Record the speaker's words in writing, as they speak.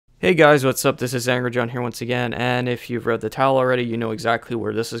Hey guys, what's up? This is Angryjon here once again, and if you've read the title already, you know exactly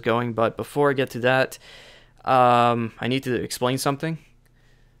where this is going. But before I get to that, I need to explain something.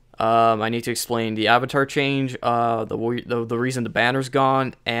 I need to explain the avatar change, the reason the banner's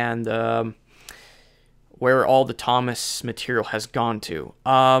gone, and where all the Thomas material has gone to.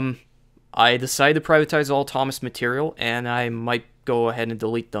 I decided to privatize all Thomas material, and I might go ahead and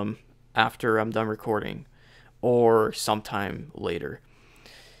delete them after I'm done recording, or sometime later.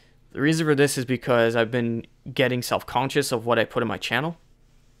 The reason for this is because I've been getting self-conscious of what I put in my channel.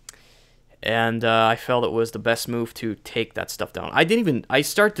 And I felt it was the best move to take that stuff down. I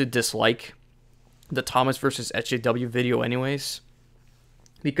started to dislike the Thomas versus SJW video anyways.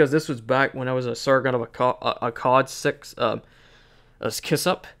 Because this was back when I was a Sargon of a COD 6 kiss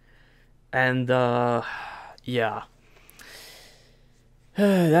up. And yeah.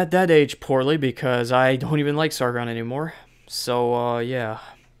 that aged poorly because I don't even like Sargon anymore. So yeah.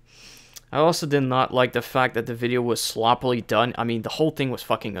 I also did not like the fact that the video was sloppily done. I mean, the whole thing was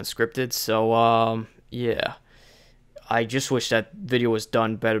fucking unscripted, so, yeah. I just wish that video was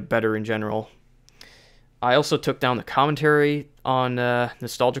done better in general. I also took down the commentary on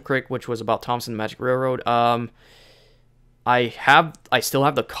Nostalgia Critic, which was about Thompson Magic Railroad. I still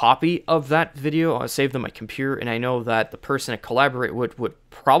have the copy of that video. I saved on my computer, and I know that the person I collaborate with would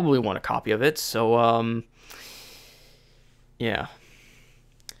probably want a copy of it, so, yeah.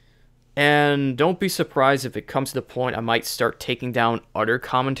 And don't be surprised if it comes to the point I might start taking down other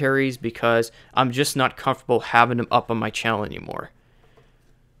commentaries because I'm just not comfortable having them up on my channel anymore.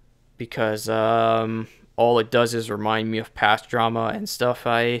 Because all it does is remind me of past drama and stuff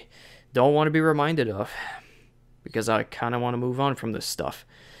I don't want to be reminded of. Because I kind of want to move on from this stuff.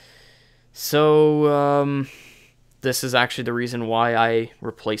 So this is actually the reason why I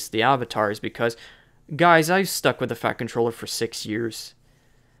replaced the avatars. Because, guys, I've stuck with the Fat Controller for 6 years.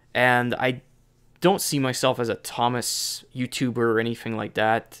 And I don't see myself as a Thomas YouTuber or anything like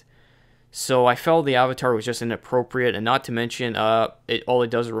that. So I felt the avatar was just inappropriate. And not to mention, all it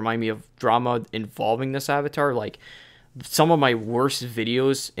does is remind me of drama involving this avatar. Like, some of my worst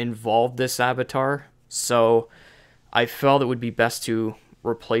videos involved this avatar. So I felt it would be best to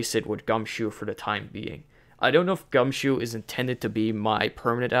replace it with Gumshoe for the time being. I don't know if Gumshoe is intended to be my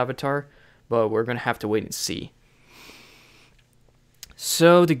permanent avatar, but we're going to have to wait and see.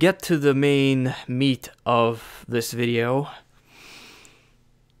 So, to get to the main meat of this video,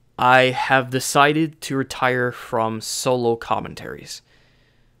 I have decided to retire from solo commentaries.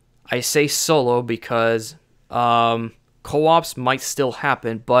 I say solo because co-ops might still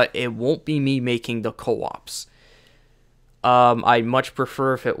happen, but it won't be me making the co-ops. I'd much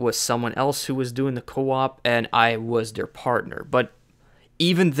prefer if it was someone else who was doing the co-op and I was their partner. But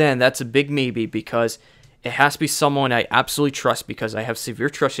even then, that's a big maybe because it has to be someone I absolutely trust because I have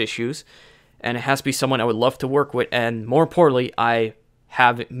severe trust issues, and it has to be someone I would love to work with, and more importantly,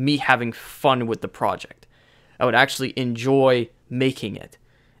 having fun with the project. I would actually enjoy making it,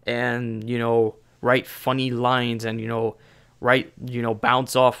 and write funny lines, and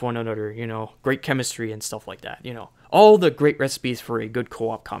bounce off one another, great chemistry and stuff like that. All the great recipes for a good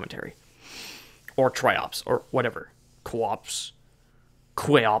co-op commentary, or tri-ops, or whatever, co-ops,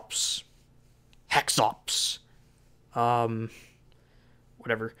 quay-ops. Hexops.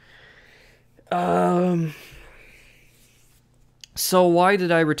 Whatever. So why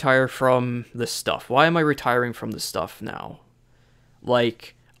did I retire from this stuff? Why am I retiring from this stuff now?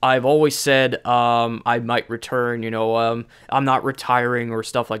 Like, I've always said, I might return, I'm not retiring or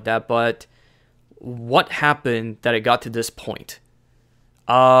stuff like that, but what happened that it got to this point?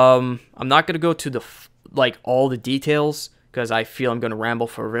 I'm not going to go to all the details, because I feel I'm going to ramble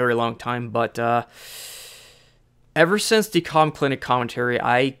for a very long time, but ever since the Clinic commentary,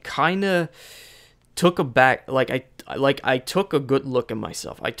 I kind of took I took a good look at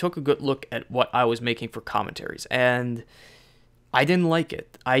myself. I took a good look at what I was making for commentaries, and I didn't like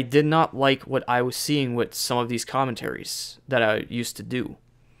it. I did not like what I was seeing with some of these commentaries that I used to do.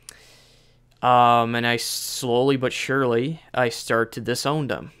 And I slowly but surely, I started to disown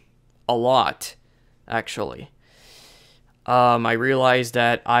them. A lot, actually. I realized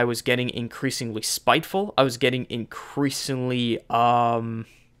that I was getting increasingly spiteful. I was getting increasingly, I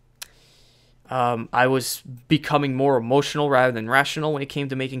was becoming more emotional rather than rational when it came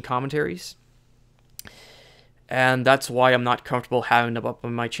to making commentaries. And that's why I'm not comfortable having them up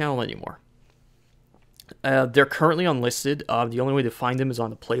on my channel anymore. They're currently unlisted. The only way to find them is on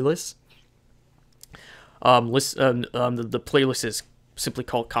the playlist. The playlist is simply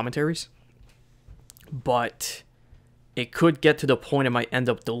called commentaries. But it could get to the point I might end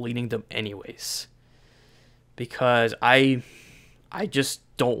up deleting them anyways. Because I I just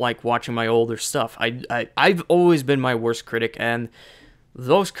don't like watching my older stuff. I've always been my worst critic, and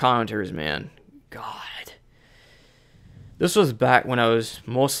those commenters, man, God. This was back when I was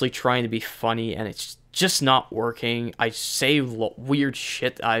mostly trying to be funny, and it's just not working. I say weird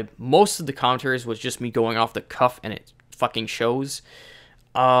shit. Most of the commentaries was just me going off the cuff, and it fucking shows.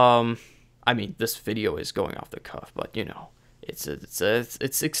 I mean, this video is going off the cuff, but you know,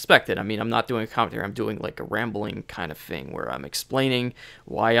 it's expected. I mean, I'm not doing a commentary. I'm doing like a rambling kind of thing where I'm explaining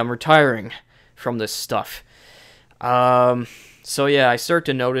why I'm retiring from this stuff. So yeah, I started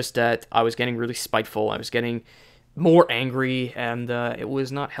to notice that I was getting really spiteful. I was getting more angry, and it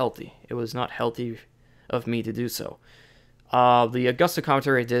was not healthy. It was not healthy of me to do so. The Augusta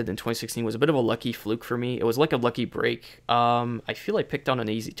commentary I did in 2016 was a bit of a lucky fluke for me. It was like a lucky break. I feel I picked on an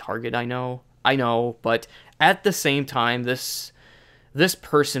easy target, I know, but at the same time, this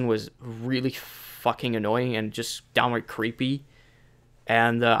person was really fucking annoying and just downright creepy,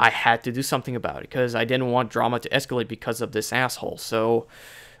 and I had to do something about it, because I didn't want drama to escalate because of this asshole, so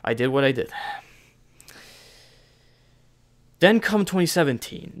I did what I did. Then come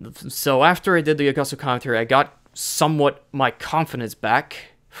 2017. So after I did the Augusta commentary, I got somewhat my confidence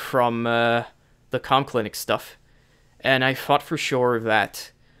back from the comm clinic stuff. And I thought for sure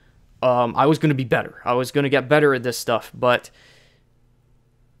that I was going to be better. I was going to get better at this stuff, but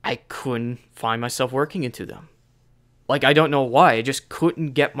I couldn't find myself working into them. Like, I don't know why. I just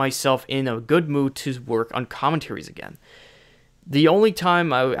couldn't get myself in a good mood to work on commentaries again. The only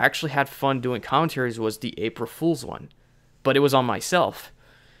time I actually had fun doing commentaries was the April Fool's one. But it was on myself.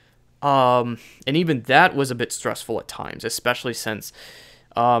 And even that was a bit stressful at times, especially since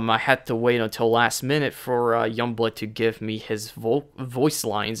I had to wait until last minute for Youngblood to give me his voice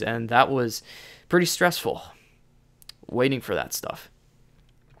lines, and that was pretty stressful, waiting for that stuff,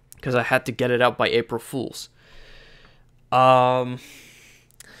 because I had to get it out by April Fool's. There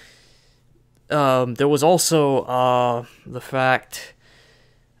was also the fact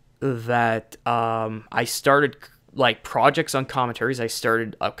that I started like projects on commentaries. I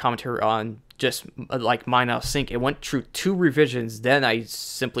started a commentary on just like Mine Out Sync. It went through 2 revisions. Then I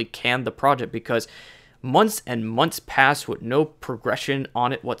simply canned the project because months and months passed with no progression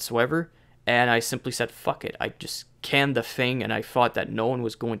on it whatsoever. And I simply said, fuck it. I just canned the thing, and I thought that no one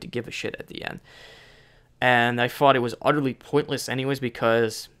was going to give a shit at the end. And I thought it was utterly pointless anyways,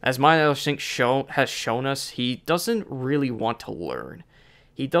 because as Mine Out Sync has shown us, he doesn't really want to learn.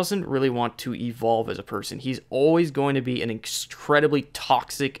 He doesn't really want to evolve as a person. He's always going to be an incredibly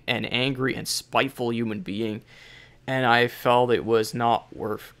toxic and angry and spiteful human being, and I felt it was not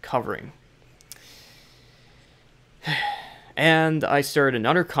worth covering. And I started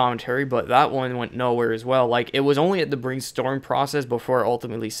another commentary, but that one went nowhere as well. Like, it was only at the brainstorming process before I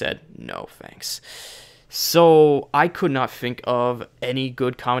ultimately said, no thanks. So I could not think of any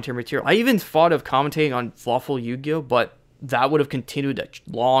good commentary material. I even thought of commentating on Lawful Yu-Gi-Oh!, but that would have continued a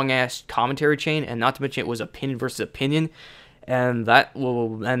long-ass commentary chain, and not to mention it was opinion versus opinion, and that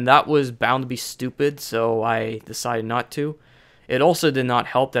was bound to be stupid, so I decided not to. It also did not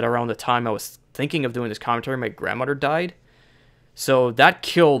help that around the time I was thinking of doing this commentary, my grandmother died, so that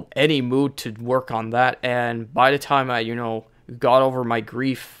killed any mood to work on that, and by the time I, got over my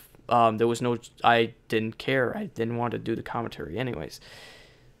grief, I didn't care. I didn't want to do the commentary anyways.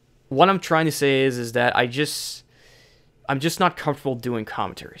 What I'm trying to say is that I'm just not comfortable doing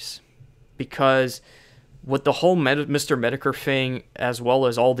commentaries, because with the whole Mr. Medicare thing, as well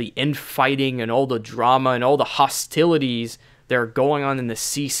as all the infighting and all the drama and all the hostilities that are going on in the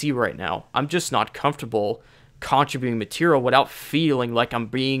CC right now, I'm just not comfortable contributing material without feeling like I'm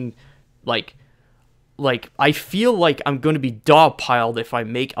being, like I feel like I'm going to be dogpiled if I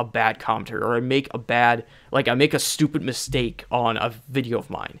make a bad commentary, or I make a stupid mistake on a video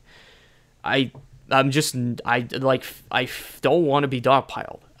of mine. I don't want to be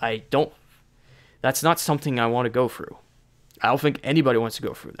dogpiled. That's not something I want to go through. I don't think anybody wants to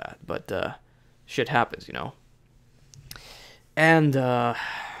go through that, but shit happens, And I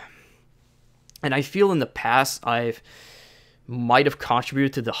feel in the past might have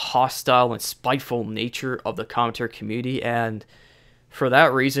contributed to the hostile and spiteful nature of the commentary community, and for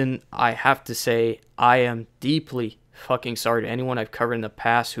that reason, I have to say I am deeply fucking sorry to anyone I've covered in the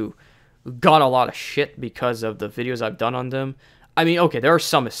past who got a lot of shit because of the videos I've done on them. I mean, okay, there are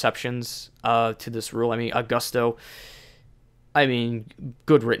some exceptions to this rule. I mean, Augusto,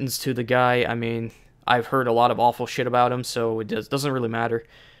 good riddance to the guy. I mean, I've heard a lot of awful shit about him, so it doesn't really matter.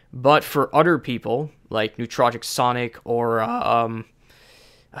 But for other people, like Neutrogic Sonic, or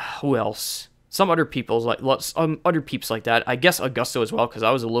who else? Some other peeps like that. I guess Augusto as well, because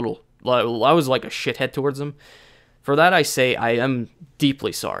I was like a shithead towards him. For that, I say I am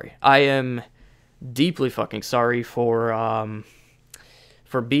deeply sorry. I am deeply fucking sorry for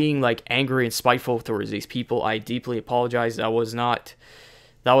being like angry and spiteful towards these people. I deeply apologize. That was not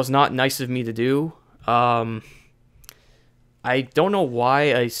nice of me to do. I don't know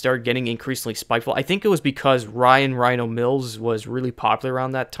why I started getting increasingly spiteful. I think it was because Ryan Rhino Mills was really popular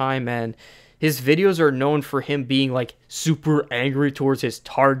around that time, and his videos are known for him being like super angry towards his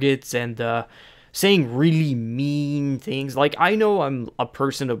targets and saying really mean things. Like, I know I'm a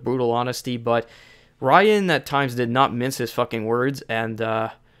person of brutal honesty, but Ryan at times did not mince his fucking words, and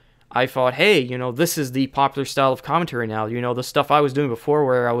I thought, hey, you know, this is the popular style of commentary now. You know, the stuff I was doing before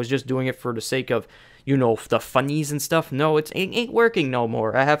where I was just doing it for the sake of, you know, the funnies and stuff. No, it ain't working no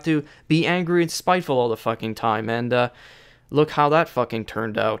more. I have to be angry and spiteful all the fucking time, and look how that fucking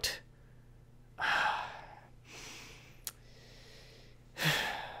turned out.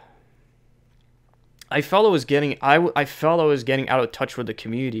 I felt I was getting out of touch with the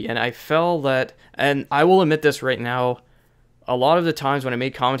community, and I felt that, and I will admit this right now, a lot of the times when I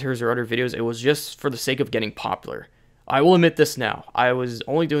made commentaries or other videos, it was just for the sake of getting popular. I will admit this now. I was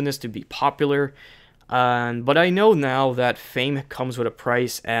only doing this to be popular, but I know now that fame comes with a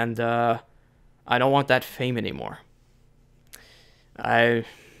price, and I don't want that fame anymore. I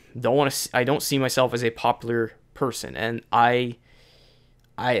don't see myself as a popular person, and I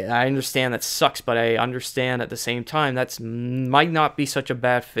understand that sucks, but I understand at the same time that might not be such a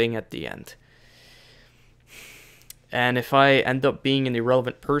bad thing at the end. And if I end up being an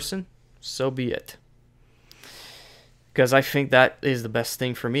irrelevant person, so be it. Because I think that is the best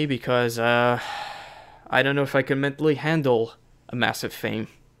thing for me, because I don't know if I can mentally handle a massive fame.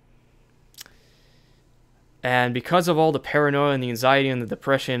 And because of all the paranoia and the anxiety and the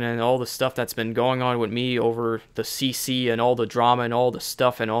depression and all the stuff that's been going on with me over the CC and all the drama and all the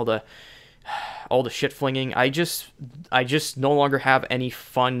stuff and all the shit flinging, I just no longer have any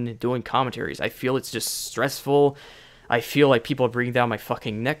fun doing commentaries. I feel it's just stressful. I feel like people are breathing down my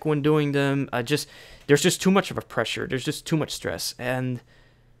fucking neck when doing them. There's just too much of a pressure. There's just too much stress, and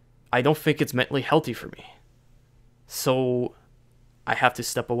I don't think it's mentally healthy for me. So I have to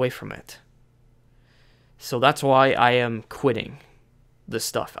step away from it. So that's why I am quitting this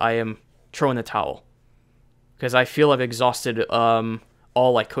stuff. I am throwing the towel. Because I feel I've exhausted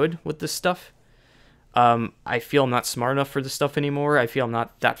all I could with this stuff. I feel I'm not smart enough for this stuff anymore. I feel I'm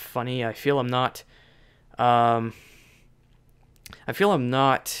not that funny. I feel I'm not... I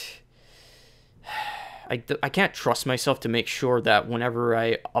can't trust myself to make sure that whenever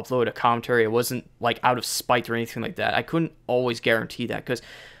I upload a commentary, it wasn't like out of spite or anything like that. I couldn't always guarantee that, because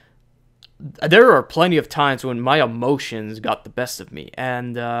there are plenty of times when my emotions got the best of me,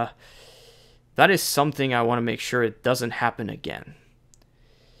 and that is something I want to make sure it doesn't happen again.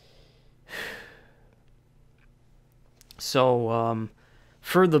 So,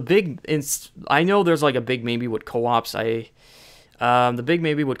 for the big, I know there's like a big maybe with co-ops. The big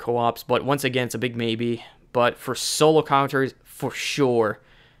maybe with co-ops, but once again, it's a big maybe. But for solo commentaries, for sure,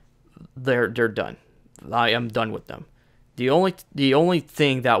 they're done. I am done with them. The only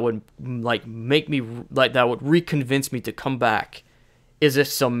thing that would like make me that would reconvince me to come back is if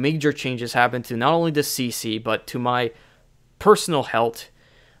some major changes happen to not only the CC but to my personal health,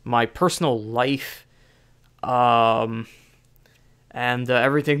 my personal life, and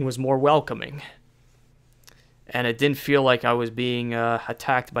everything was more welcoming, and it didn't feel like I was being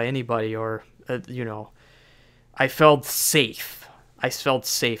attacked by anybody, or you know, I felt safe. I felt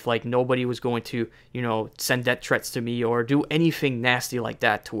safe, like nobody was going to, you know, send death threats to me or do anything nasty like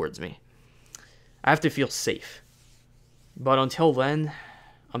that towards me. I have to feel safe. But until then,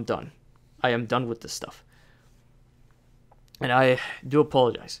 I'm done. I am done with this stuff. And I do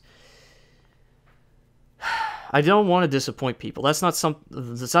apologize. I don't want to disappoint people. That's not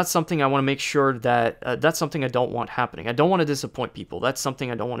something I want to make sure that... that's something I don't want happening. I don't want to disappoint people. That's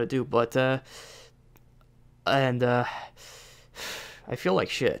something I don't want to do. But, I feel like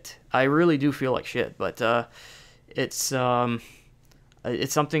shit. I really do feel like shit, but it's something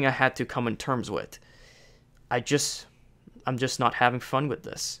I had to come in terms with. I'm just not having fun with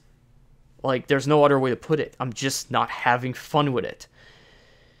this. Like, there's no other way to put it. I'm just not having fun with it.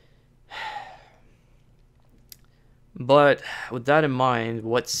 But with that in mind,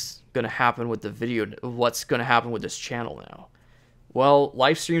 what's going to happen with the video? What's going to happen with this channel now? Well,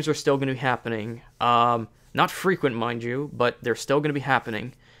 live streams are still going to be happening. Not frequent, mind you, but they're still going to be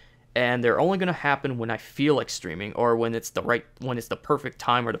happening, and they're only going to happen when I feel like streaming, or when it's the perfect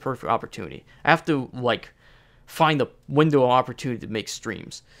time or the perfect opportunity. I have to like find the window of opportunity to make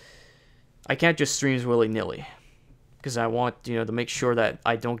streams. I can't just stream willy-nilly, because I want, you know, to make sure that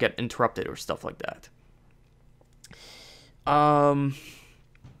I don't get interrupted or stuff like that. Um,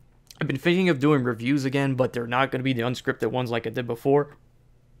 I've been thinking of doing reviews again, but they're not going to be the unscripted ones like I did before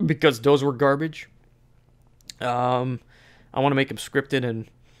because those were garbage. Um, I want to make them scripted and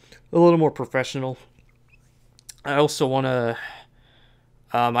a little more professional. I also want to.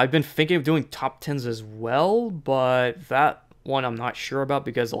 I've been thinking of doing top tens as well, but that one I'm not sure about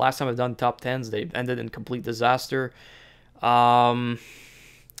because the last time I've done top tens, they ended in complete disaster. Um,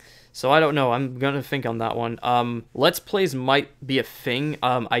 so I don't know. I'm gonna think on that one. Let's plays might be a thing.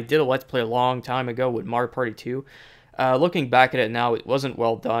 I did a let's play a long time ago with Mario Party 2. Looking back at it now, it wasn't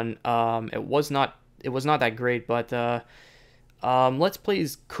well done. It was not. It was not that great, but let's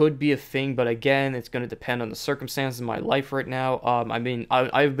plays could be a thing, but again, it's going to depend on the circumstances of my life right now. I mean,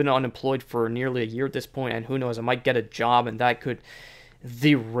 I've been unemployed for nearly a year at this point, and who knows, I might get a job, and that could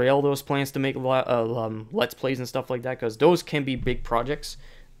derail those plans to make let's plays and stuff like that, because those can be big projects,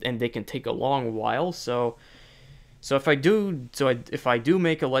 and they can take a long while. So if I do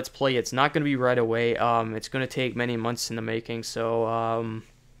make a let's play, it's not going to be right away. It's going to take many months in the making. So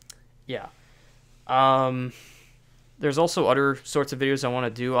yeah. There's also other sorts of videos I want to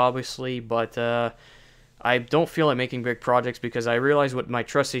do, obviously, but I don't feel like making big projects because I realize with my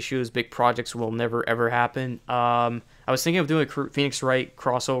trust issues, big projects will never ever happen. I was thinking of doing a Phoenix Wright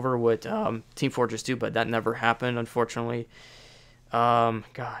crossover with Team Fortress 2, but that never happened, unfortunately.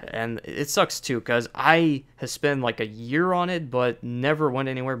 God, and it sucks too because I have spent like a year on it, but never went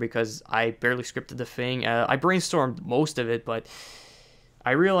anywhere because I barely scripted the thing. I brainstormed most of it, but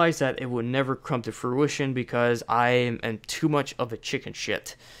I realized that it would never come to fruition because I am too much of a chicken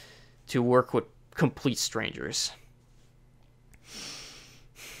shit to work with complete strangers.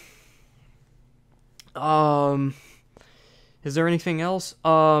 Is there anything else?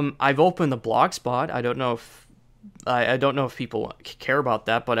 I've opened the blog spot. I don't know if people care about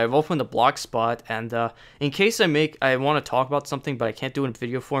that, but I've opened the blog spot, and in case I want to talk about something, but I can't do it in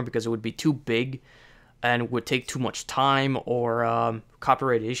video form because it would be too big and would take too much time, or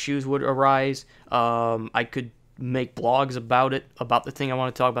copyright issues would arise. I could make blogs about it, about the thing I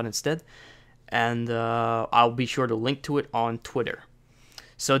want to talk about instead, and I'll be sure to link to it on Twitter.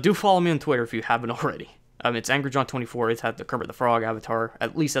 So do follow me on Twitter if you haven't already. It's Angryjon24. It's had the Kermit the Frog avatar,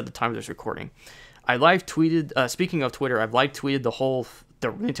 at least at the time of this recording. I live tweeted, speaking of Twitter, I've live tweeted the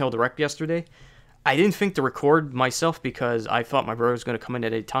Nintendo Direct yesterday. I didn't think to record myself because I thought my brother was going to come in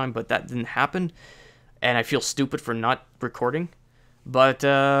at any time, but that didn't happen. And I feel stupid for not recording. But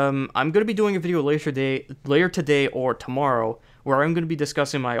I'm going to be doing a video later today or tomorrow where I'm going to be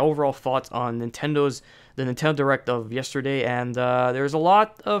discussing my overall thoughts on the Nintendo Direct of yesterday, and there's a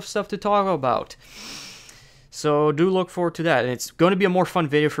lot of stuff to talk about. So do look forward to that, and it's going to be a more fun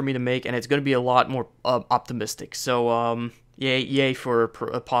video for me to make, and it's going to be a lot more optimistic. So yay for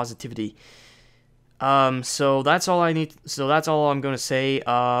positivity. So that's all I need. So that's all I'm going to say.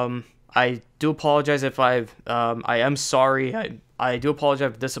 I do apologize if I am sorry. I do apologize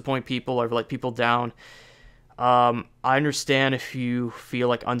if I disappoint people or let people down. I understand if you feel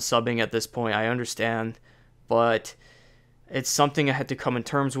like unsubbing at this point. I understand, but it's something I had to come in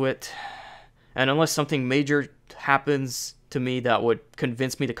terms with. And unless something major happens to me that would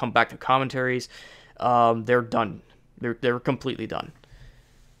convince me to come back to commentaries, they're done. They're completely done.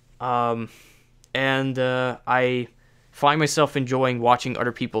 I find myself enjoying watching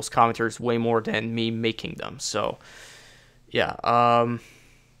other people's commentaries way more than me making them. So, yeah.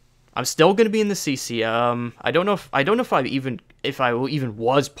 I'm still gonna be in the CC. I don't know if I even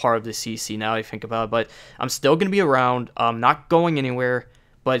was part of the CC now I think about it, but I'm still gonna be around. I'm not going anywhere,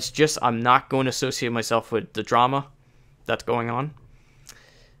 but it's just I'm not going to associate myself with the drama that's going on.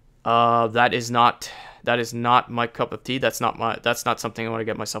 That is not my cup of tea. That's not something I want to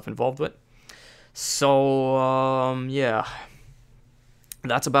get myself involved with. So, yeah,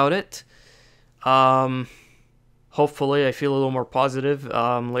 that's about it. Hopefully I feel a little more positive,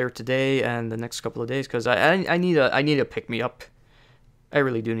 later today and the next couple of days, because I need a pick-me-up. I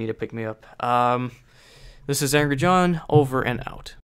really do need a pick-me-up. This is Angryjon, over and out.